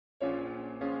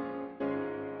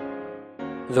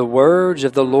The words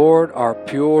of the Lord are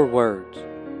pure words,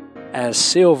 as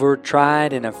silver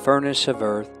tried in a furnace of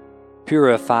earth,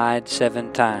 purified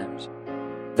 7 times.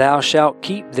 Thou shalt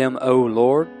keep them, O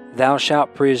Lord, thou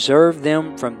shalt preserve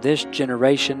them from this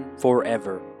generation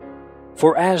forever.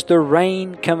 For as the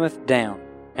rain cometh down,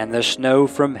 and the snow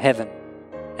from heaven,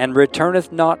 and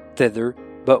returneth not thither,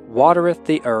 but watereth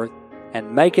the earth,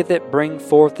 and maketh it bring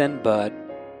forth and bud,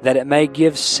 that it may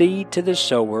give seed to the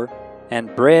sower,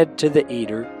 and bread to the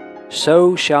eater,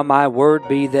 so shall my word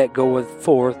be that goeth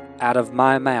forth out of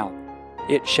my mouth.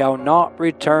 It shall not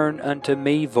return unto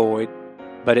me void,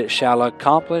 but it shall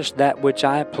accomplish that which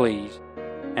I please,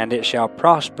 and it shall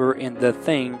prosper in the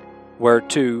thing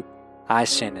whereto I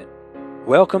sent it.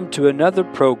 Welcome to another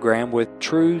program with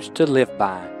Truths to Live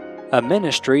By, a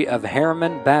ministry of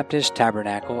Harriman Baptist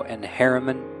Tabernacle in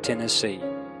Harriman, Tennessee.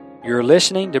 You're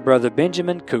listening to Brother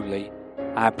Benjamin Cooley.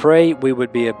 I pray we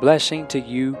would be a blessing to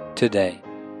you today.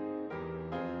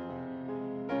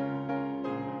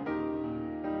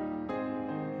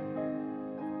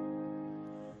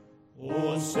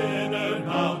 O sinner,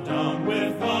 now down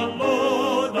with the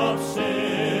load of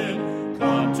sin,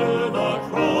 come to the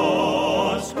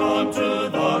cross, come to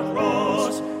the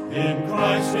cross. In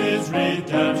Christ is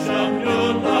redemption,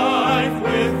 new life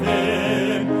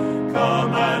within.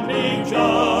 Come and be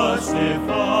justified,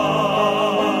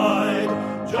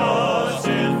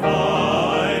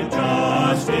 justified,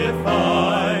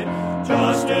 justified,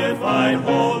 justified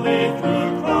wholly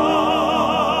through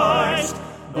Christ.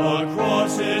 The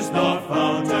cross is the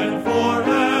fountain for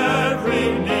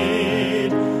every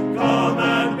need. Come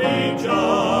and be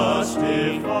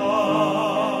justified.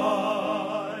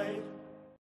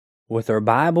 With our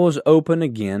Bibles open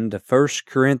again to 1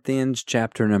 Corinthians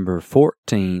chapter number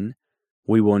 14,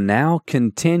 we will now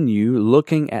continue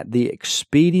looking at the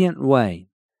expedient way,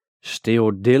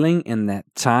 still dealing in that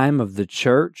time of the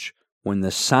church when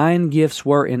the sign gifts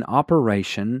were in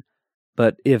operation.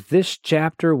 But if this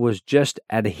chapter was just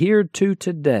adhered to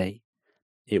today,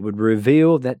 it would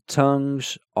reveal that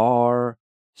tongues are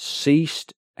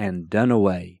ceased and done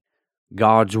away.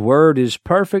 God's word is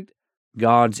perfect,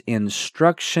 God's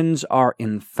instructions are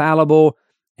infallible,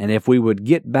 and if we would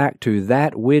get back to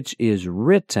that which is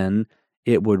written,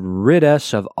 it would rid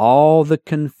us of all the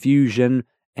confusion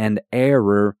and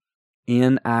error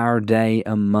in our day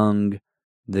among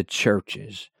the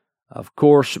churches. Of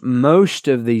course, most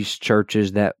of these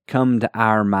churches that come to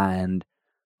our mind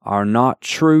are not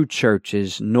true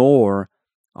churches, nor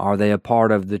are they a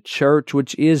part of the church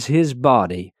which is His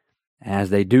body, as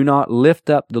they do not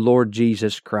lift up the Lord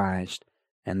Jesus Christ,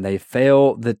 and they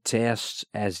fail the tests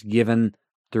as given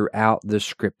throughout the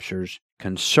Scriptures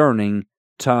concerning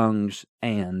tongues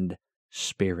and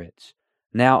spirits.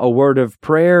 Now, a word of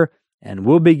prayer, and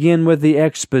we'll begin with the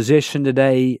exposition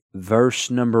today, verse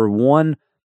number 1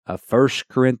 of 1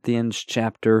 Corinthians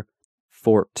chapter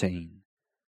 14.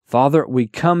 Father, we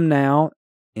come now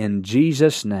in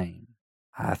Jesus' name.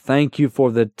 I thank you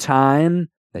for the time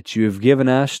that you have given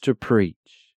us to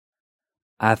preach.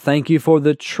 I thank you for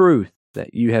the truth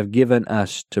that you have given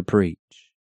us to preach.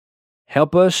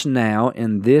 Help us now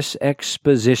in this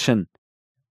exposition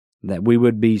that we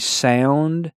would be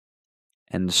sound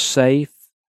and safe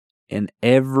in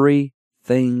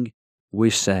everything we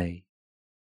say.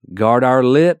 Guard our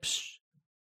lips,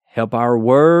 help our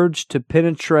words to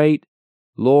penetrate,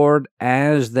 Lord,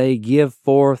 as they give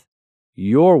forth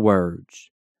your words,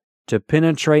 to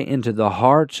penetrate into the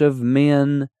hearts of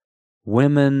men,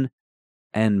 women,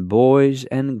 and boys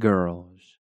and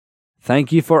girls.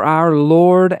 Thank you for our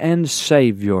Lord and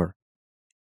Savior,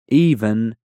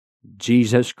 even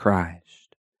Jesus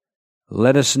Christ.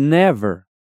 Let us never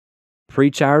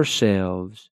preach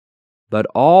ourselves, but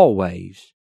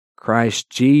always Christ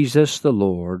Jesus the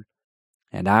Lord,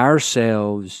 and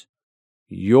ourselves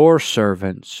your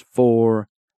servants for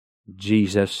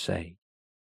Jesus' sake.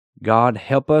 God,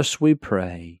 help us, we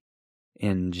pray,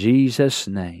 in Jesus'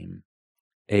 name.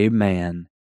 Amen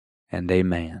and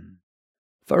amen.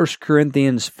 1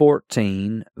 Corinthians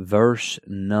 14, verse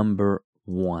number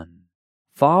 1.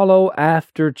 Follow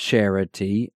after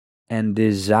charity and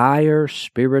desire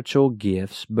spiritual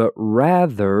gifts, but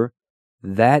rather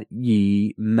that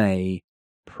ye may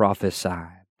prophesy.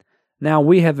 Now,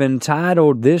 we have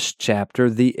entitled this chapter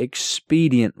The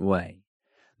Expedient Way.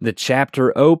 The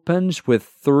chapter opens with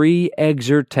 3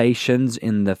 exhortations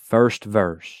in the first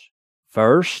verse.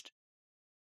 First,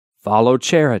 follow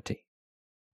charity.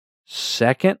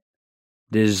 Second,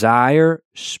 desire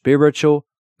spiritual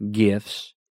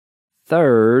gifts.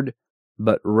 Third,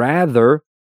 but rather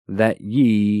that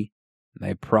ye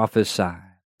may prophesy,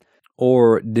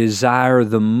 or desire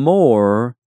the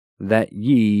more that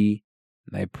ye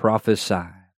may prophesy.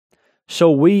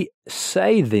 So we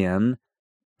say then,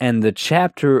 and the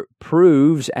chapter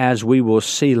proves, as we will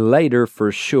see later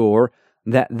for sure,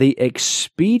 that the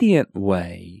expedient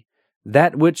way,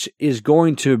 that which is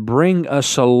going to bring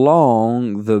us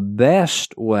along the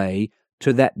best way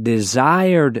to that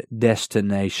desired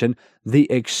destination, the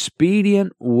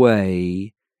expedient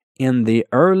way in the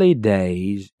early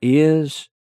days is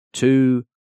to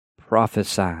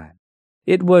prophesy.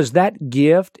 It was that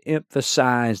gift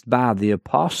emphasized by the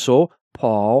Apostle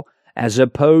Paul as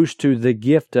opposed to the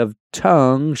gift of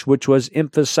tongues, which was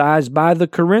emphasized by the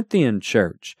Corinthian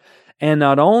church. And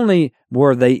not only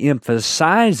were they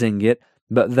emphasizing it,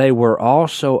 but they were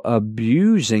also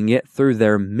abusing it through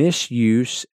their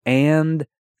misuse and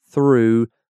through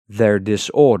their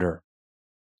disorder.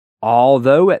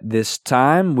 Although at this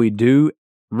time we do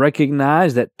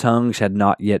recognize that tongues had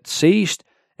not yet ceased,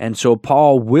 and so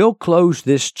Paul will close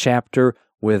this chapter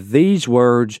with these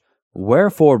words,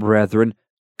 "Wherefore, brethren,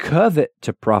 covet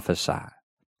to prophesy,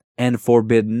 and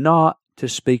forbid not to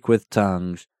speak with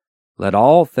tongues. Let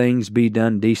all things be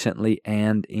done decently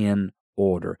and in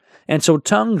order." And so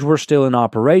tongues were still in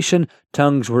operation,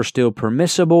 tongues were still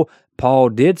permissible. Paul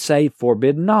did say,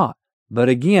 "Forbid not." But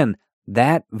again,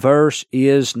 that verse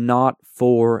is not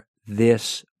for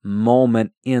this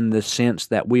moment in the sense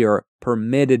that we are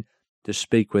permitted to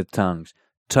speak with tongues.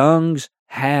 Tongues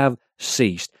have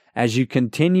ceased. As you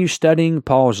continue studying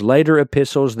Paul's later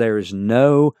epistles, there is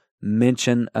no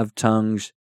mention of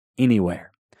tongues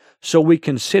anywhere. So we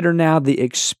consider now the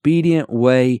expedient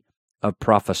way of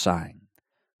prophesying.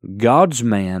 God's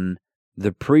man,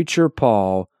 the preacher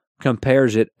Paul,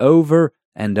 compares it over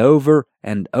and over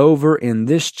and over in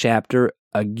this chapter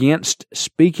against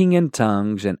speaking in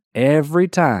tongues, and every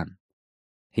time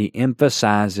he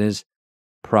emphasizes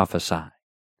prophesy.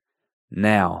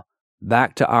 Now,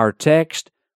 back to our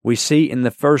text, we see in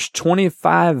the first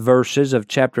 25 verses of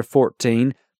chapter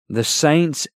 14 the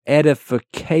saints'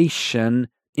 edification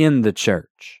in the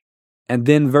church. And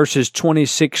then verses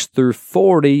 26 through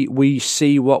 40, we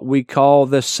see what we call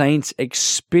the saints'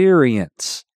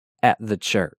 experience at the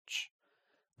church.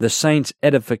 The saints'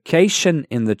 edification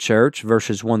in the church,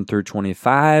 verses 1 through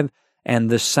 25, and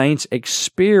the saints'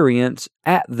 experience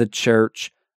at the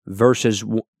church, verses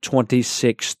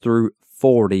 26 through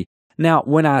 40. Now,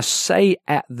 when I say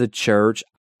at the church,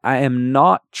 I am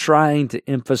not trying to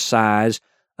emphasize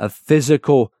a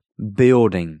physical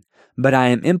building, but I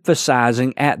am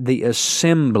emphasizing at the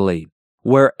assembly,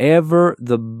 wherever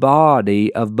the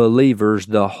body of believers,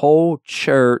 the whole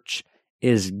church,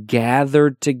 is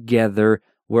gathered together,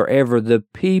 wherever the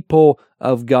people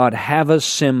of God have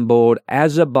assembled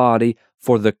as a body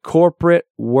for the corporate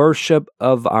worship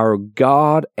of our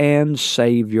God and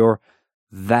Savior.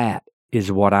 That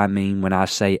is what I mean when I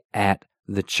say at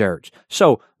the church.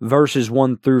 So, verses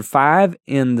 1 through 5,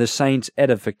 in the saints'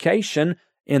 edification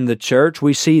in the church,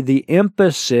 we see the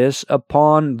emphasis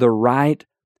upon the right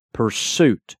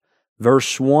pursuit.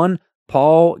 Verse 1,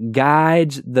 Paul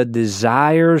guides the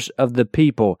desires of the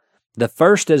people. The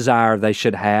first desire they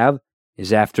should have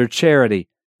is after charity,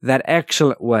 that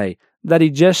excellent way that he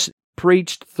just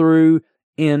preached through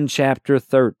in chapter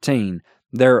 13.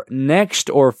 Their next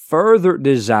or further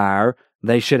desire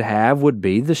they should have would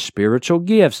be the spiritual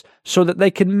gifts, so that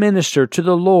they can minister to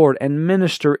the Lord and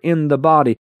minister in the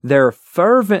body. Their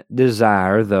fervent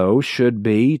desire, though, should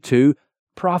be to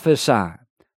prophesy.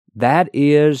 That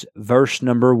is verse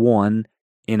number 1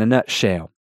 in a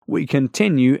nutshell. We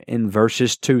continue in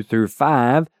verses 2 through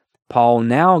 5. Paul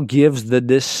now gives the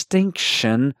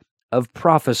distinction of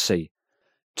prophecy.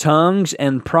 Tongues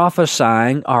and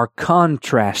prophesying are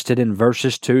contrasted in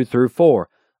verses 2 through 4.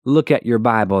 Look at your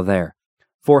Bible there.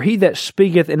 For he that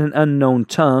speaketh in an unknown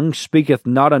tongue speaketh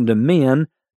not unto men,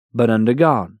 but unto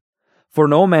God. For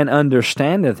no man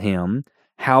understandeth him,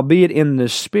 howbeit in the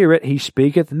Spirit he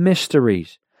speaketh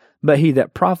mysteries. But he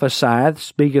that prophesieth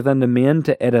speaketh unto men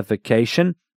to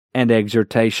edification and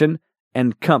exhortation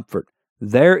and comfort.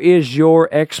 There is your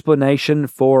explanation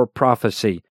for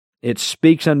prophecy. It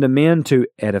speaks unto men to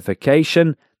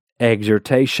edification,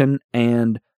 exhortation,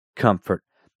 and comfort.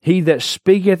 He that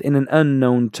speaketh in an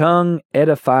unknown tongue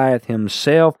edifieth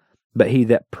himself, but he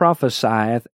that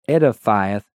prophesieth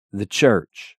edifieth the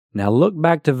church. Now look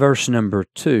back to verse number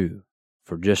 2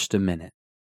 for just a minute.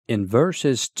 In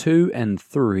verses 2 and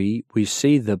 3, we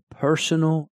see the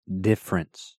personal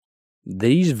difference.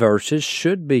 These verses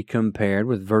should be compared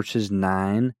with verses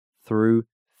 9 through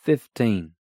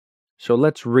 15. So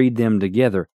let's read them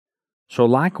together. So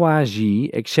likewise ye,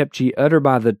 except ye utter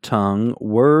by the tongue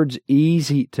words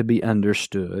easy to be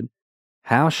understood,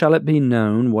 how shall it be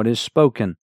known what is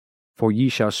spoken? for ye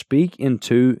shall speak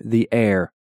into the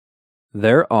air.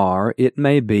 There are, it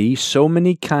may be, so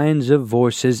many kinds of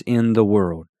voices in the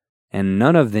world, and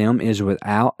none of them is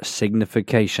without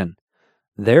signification.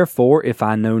 Therefore, if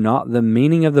I know not the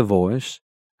meaning of the voice,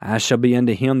 I shall be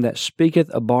unto him that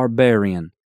speaketh a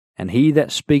barbarian, and he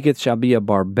that speaketh shall be a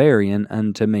barbarian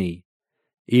unto me.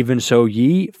 Even so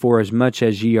ye, forasmuch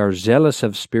as ye are zealous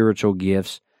of spiritual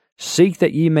gifts, seek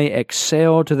that ye may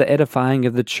excel to the edifying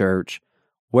of the church.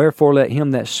 Wherefore let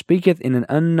him that speaketh in an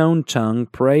unknown tongue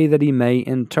pray that he may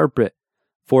interpret.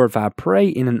 For if I pray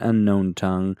in an unknown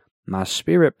tongue, my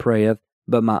spirit prayeth,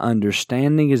 but my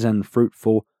understanding is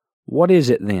unfruitful. What is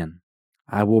it then?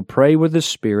 I will pray with the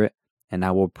spirit, and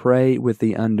I will pray with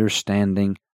the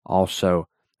understanding also.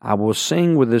 I will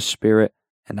sing with the spirit,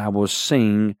 and I will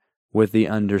sing with the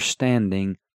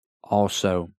understanding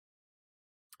also.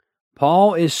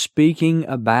 Paul is speaking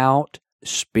about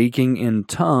speaking in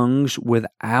tongues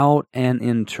without an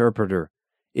interpreter.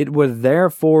 It would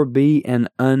therefore be an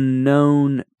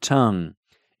unknown tongue.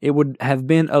 It would have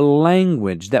been a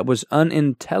language that was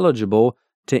unintelligible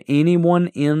to anyone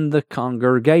in the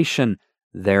congregation.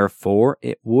 Therefore,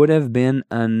 it would have been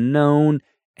unknown,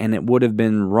 and it would have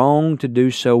been wrong to do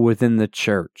so within the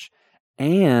church.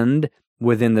 And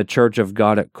within the church of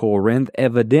God at Corinth,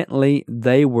 evidently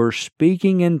they were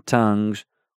speaking in tongues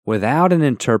without an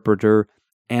interpreter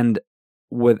and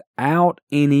without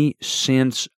any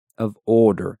sense of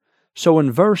order. So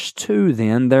in verse 2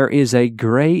 then, there is a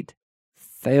great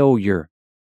failure.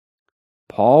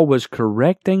 Paul was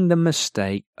correcting the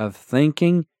mistake of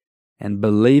thinking and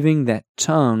believing that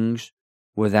tongues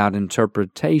without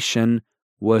interpretation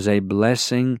was a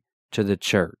blessing to the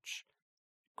church.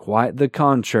 Quite the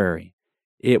contrary.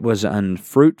 It was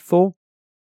unfruitful,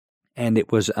 and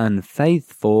it was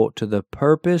unfaithful to the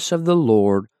purpose of the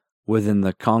Lord within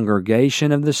the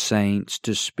congregation of the saints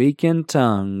to speak in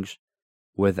tongues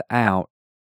without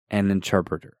an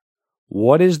interpreter.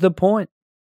 What is the point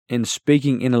in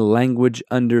speaking in a language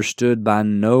understood by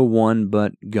no one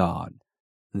but God?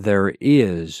 There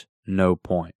is no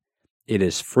point. It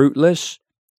is fruitless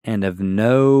and of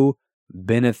no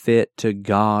benefit to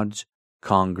God's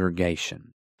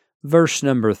congregation. Verse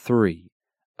number 3,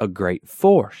 a great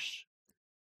force.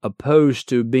 Opposed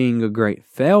to being a great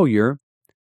failure,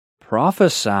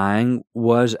 prophesying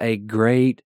was a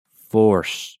great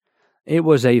force. It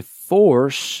was a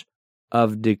force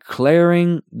of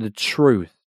declaring the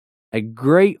truth. A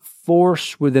great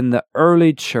force within the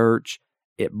early church.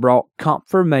 It brought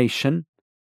confirmation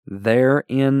there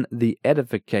in the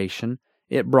edification.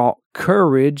 It brought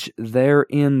courage there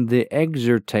in the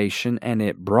exhortation, and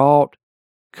it brought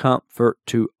comfort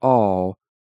to all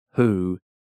who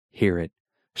hear it.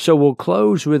 So we'll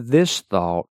close with this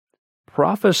thought.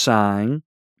 Prophesying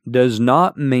does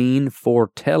not mean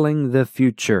foretelling the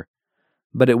future,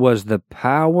 but it was the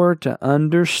power to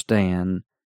understand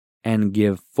and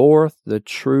give forth the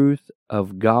truth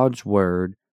of God's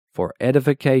Word for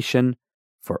edification,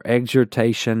 for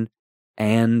exhortation,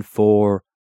 and for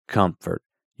comfort.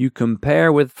 You compare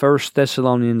with 1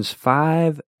 Thessalonians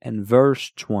 5 and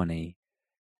verse 20,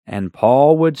 and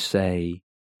Paul would say,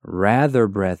 rather,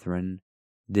 brethren,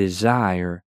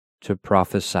 desire to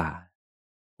prophesy.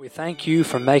 We thank you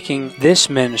for making this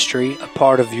ministry a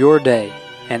part of your day.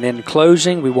 And in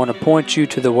closing, we want to point you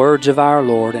to the words of our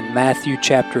Lord in Matthew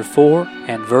chapter 4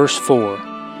 and verse 4.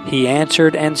 He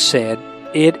answered and said,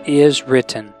 It is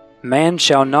written, Man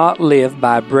shall not live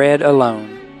by bread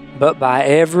alone, but by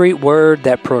every word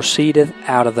that proceedeth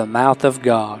out of the mouth of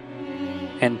God.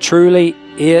 And truly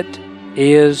it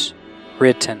is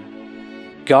written.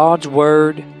 God's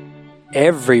Word,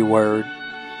 every word,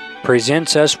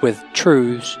 presents us with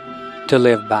truths to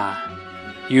live by.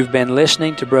 You've been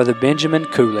listening to Brother Benjamin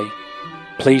Cooley.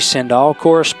 Please send all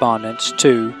correspondence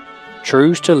to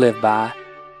Truths to Live By,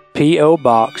 P.O.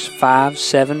 Box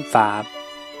 575,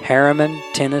 Harriman,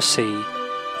 Tennessee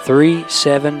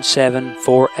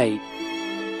 37748.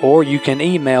 Or you can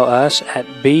email us at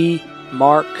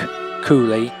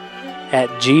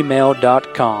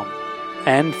bmarkcooley@gmail.com.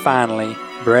 And finally,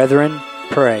 brethren,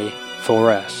 pray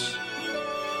for us.